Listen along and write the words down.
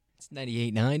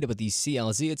98.9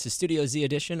 WCLZ. It's a Studio Z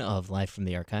edition of Live from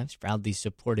the Archives, proudly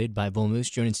supported by Bull Moose.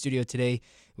 Joining studio today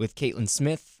with Caitlyn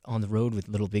Smith, on the road with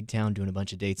Little Big Town, doing a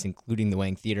bunch of dates, including the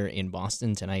Wang Theater in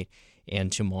Boston tonight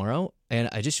and tomorrow. And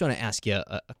I just want to ask you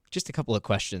just a couple of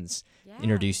questions,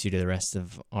 introduce you to the rest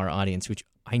of our audience, which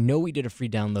I know we did a free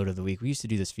download of the week. We used to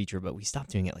do this feature, but we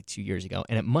stopped doing it like 2 years ago.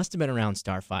 And it must have been around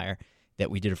Starfire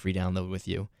that we did a free download with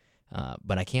you.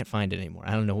 But I can't find it anymore.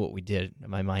 I don't know what we did.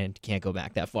 My mind can't go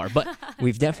back that far. But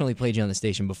we've definitely played you on the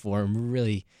station before. I'm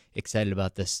really excited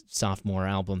about this sophomore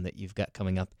album that you've got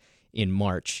coming up in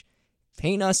March.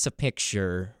 Paint us a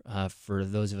picture, for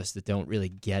those of us that don't really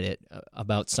get it,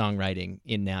 about songwriting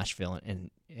in Nashville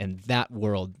and that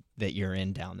world that you're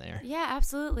in down there. Yeah,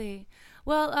 absolutely.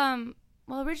 Well,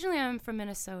 originally I'm from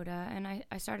Minnesota, and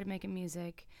I started making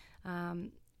music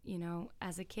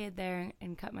as a kid there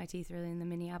and cut my teeth really in the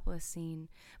Minneapolis scene.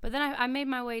 But then I made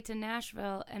my way to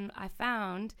Nashville, and I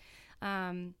found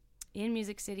in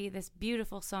Music City this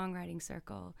beautiful songwriting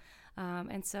circle.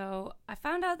 And so I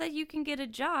found out that you can get a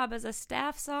job as a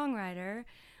staff songwriter,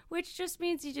 which just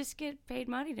means you just get paid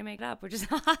money to make it up, which is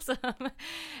awesome.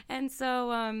 And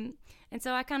so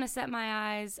I kind of set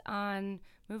my eyes on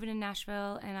moving to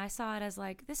Nashville, and I saw it as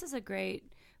like, this is a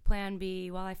great plan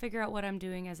B. While I figure out what I'm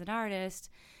doing as an artist,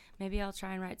 maybe I'll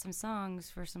try and write some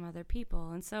songs for some other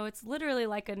people. And so it's literally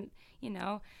like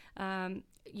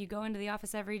you go into the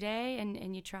office every day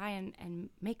and you try and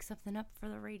make something up for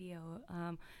the radio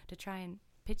to try and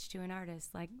pitch to an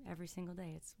artist like every single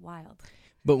day. It's wild.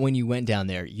 But when you went down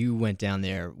there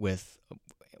with,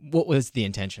 what was the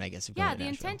intention, I guess, of going to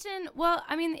Nashville? Intention, well,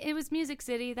 I mean, it was Music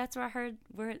City. That's where I heard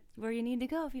where you need to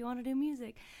go if you want to do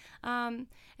music.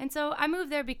 And so I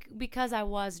moved there because I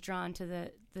was drawn to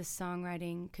the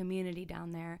songwriting community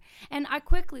down there. And I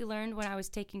quickly learned when I was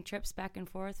taking trips back and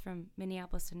forth from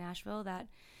Minneapolis to Nashville that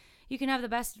you can have the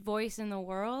best voice in the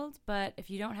world, but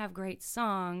if you don't have great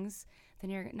songs,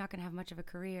 then you're not going to have much of a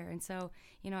career. And so,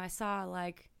 I saw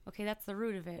like, okay, that's the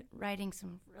root of it, writing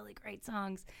some really great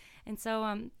songs. And so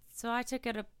I took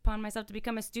it upon myself to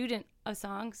become a student of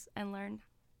songs and learn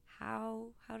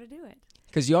how to do it.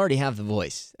 Because you already have the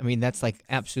voice. I mean, that's like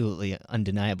absolutely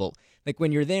undeniable. Like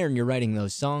when you're there and you're writing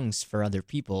those songs for other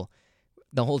people,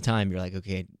 the whole time you're like,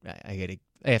 okay, I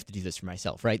have to do this for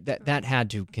myself, right? That had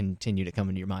to continue to come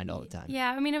into your mind all the time. Yeah,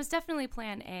 I mean, it was definitely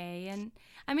plan A. And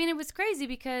I mean, it was crazy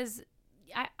because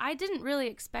I didn't really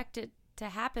expect it to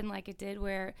happen like it did,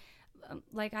 where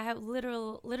like I have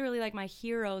literally like my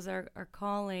heroes are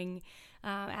calling,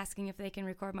 asking if they can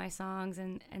record my songs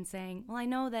and saying, well, I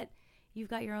know that you've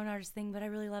got your own artist thing, but I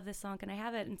really love this song. Can I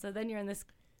have it? And so then you're in this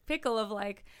pickle of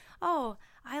like, oh,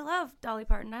 I love Dolly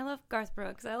Parton. I love Garth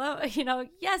Brooks. I love,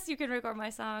 yes, you can record my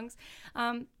songs.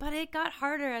 But it got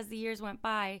harder as the years went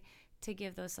by to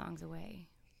give those songs away.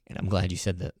 And I'm glad you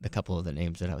said the couple of the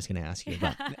names that I was going to ask you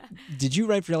about. Did you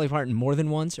write for Dolly Parton more than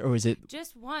once, or was it?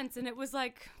 Just once, and it was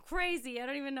like crazy. I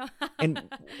don't even know how. And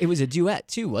it was a duet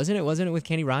too, wasn't it? Wasn't it with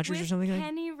Kenny Rogers or something like that?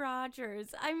 Kenny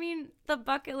Rogers. I mean, the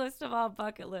bucket list of all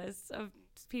bucket lists of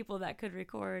people that could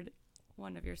record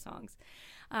one of your songs.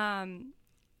 I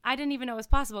didn't even know it was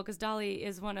possible because Dolly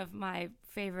is one of my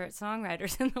favorite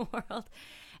songwriters in the world.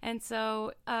 And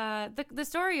so the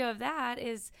story of that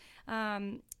is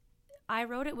I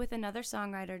wrote it with another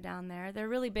songwriter down there. They're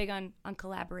really big on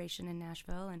collaboration in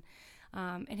Nashville,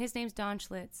 and his name's Don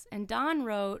Schlitz. And Don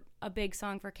wrote a big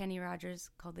song for Kenny Rogers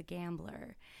called "The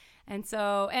Gambler," and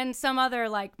some other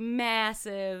like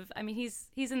massive. I mean, he's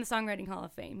in the Songwriting Hall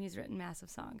of Fame. He's written massive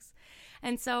songs,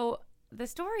 and so the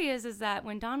story is that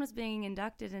when Don was being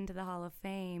inducted into the Hall of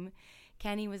Fame,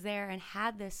 Kenny was there and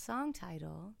had this song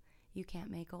title, "You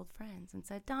Can't Make Old Friends," and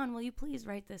said, "Don, will you please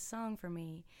write this song for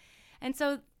me?" And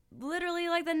so literally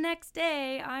like the next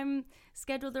day I'm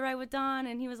scheduled to write with Don,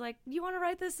 and he was like, you want to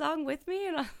write this song with me?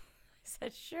 And I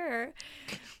said, sure,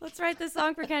 let's write this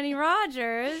song for Kenny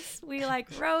Rogers. We like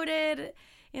wrote it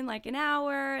in like an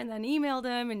hour and then emailed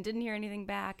him and didn't hear anything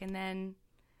back. And then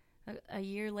a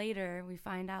year later we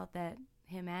find out that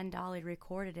him and Dolly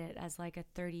recorded it as like a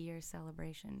 30-year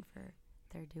celebration for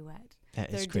their duet.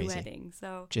 That is They're crazy. Duetting,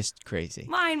 so just crazy.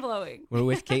 Mind-blowing. We're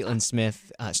with Caitlyn Smith.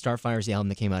 Starfire's the album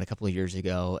that came out a couple of years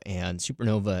ago, and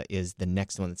Supernova is the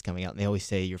next one that's coming out. And they always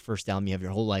say your first album, you have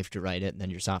your whole life to write it, and then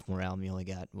your sophomore album, you only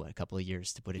got, a couple of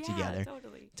years to put it together. Yeah,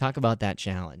 totally. Talk about that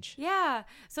challenge. Yeah.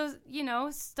 So,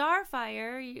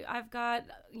 Starfire, I've got,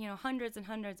 hundreds and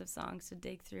hundreds of songs to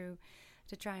dig through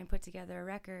to try and put together a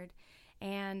record.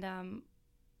 And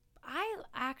I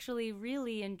actually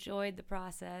really enjoyed the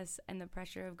process and the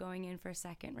pressure of going in for a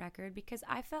second record because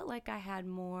I felt like I had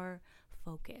more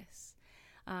focus.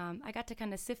 I got to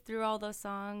kind of sift through all those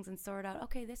songs and sort out,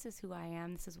 okay, this is who I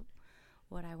am. This is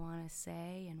what I want to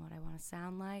say and what I want to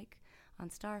sound like on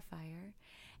Starfire.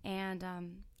 And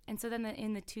so then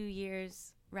in the 2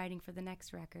 years writing for the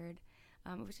next record,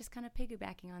 it was just kind of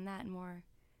piggybacking on that and more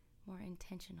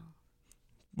intentional.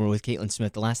 We're with Caitlyn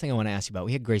Smith. The last thing I want to ask you about,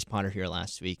 we had Grace Potter here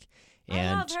last week. And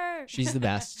I love her. She's the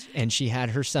best. And she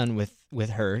had her son with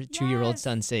her, 2-year-old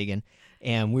son, Sagan.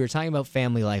 And we were talking about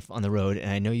family life on the road, and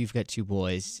I know you've got 2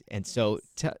 boys. And so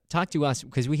talk to us,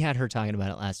 because we had her talking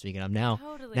about it last week, and now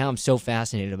I'm so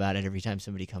fascinated about it every time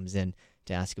somebody comes in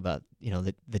to ask about,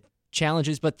 the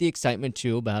challenges, but the excitement,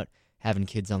 too, about having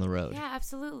kids on the road. Yeah,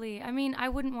 absolutely. I mean, I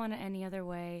wouldn't want it any other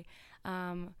way.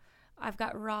 I've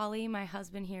got Raleigh, my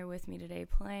husband, here with me today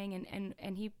playing,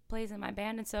 and he plays in my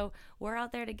band. And so we're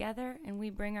out there together, and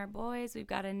we bring our boys. We've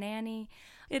got a nanny.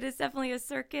 It is definitely a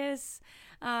circus.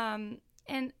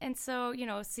 And so,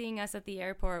 seeing us at the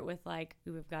airport with,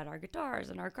 we've got our guitars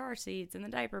and our car seats and the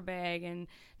diaper bag, and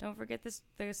don't forget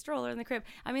the stroller and the crib.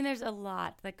 I mean, there's a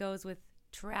lot that goes with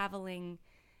traveling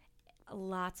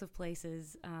lots of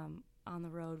places on the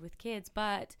road with kids,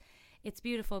 but it's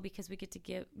beautiful because we get to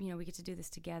do this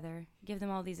together, give them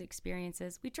all these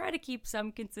experiences. We try to keep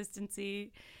some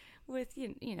consistency with,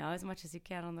 as much as you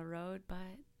can on the road, but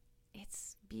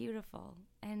it's beautiful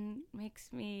and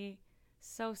makes me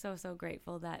so, so, so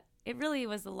grateful that it really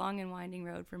was the long and winding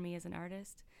road for me as an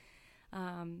artist.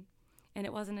 And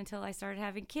it wasn't until I started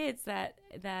having kids that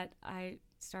I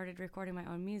started recording my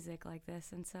own music like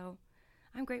this. And so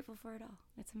I'm grateful for it all.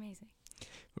 It's amazing.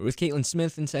 We're with Caitlyn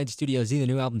Smith inside Studio Z. The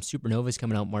new album Supernova is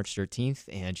coming out March 13th,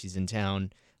 and she's in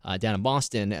town down in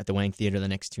Boston at the Wang Theater the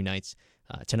next 2 nights,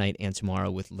 tonight and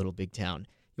tomorrow with Little Big Town.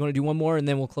 You want to do one more, and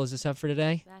then we'll close this up for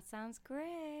today? That sounds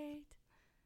great.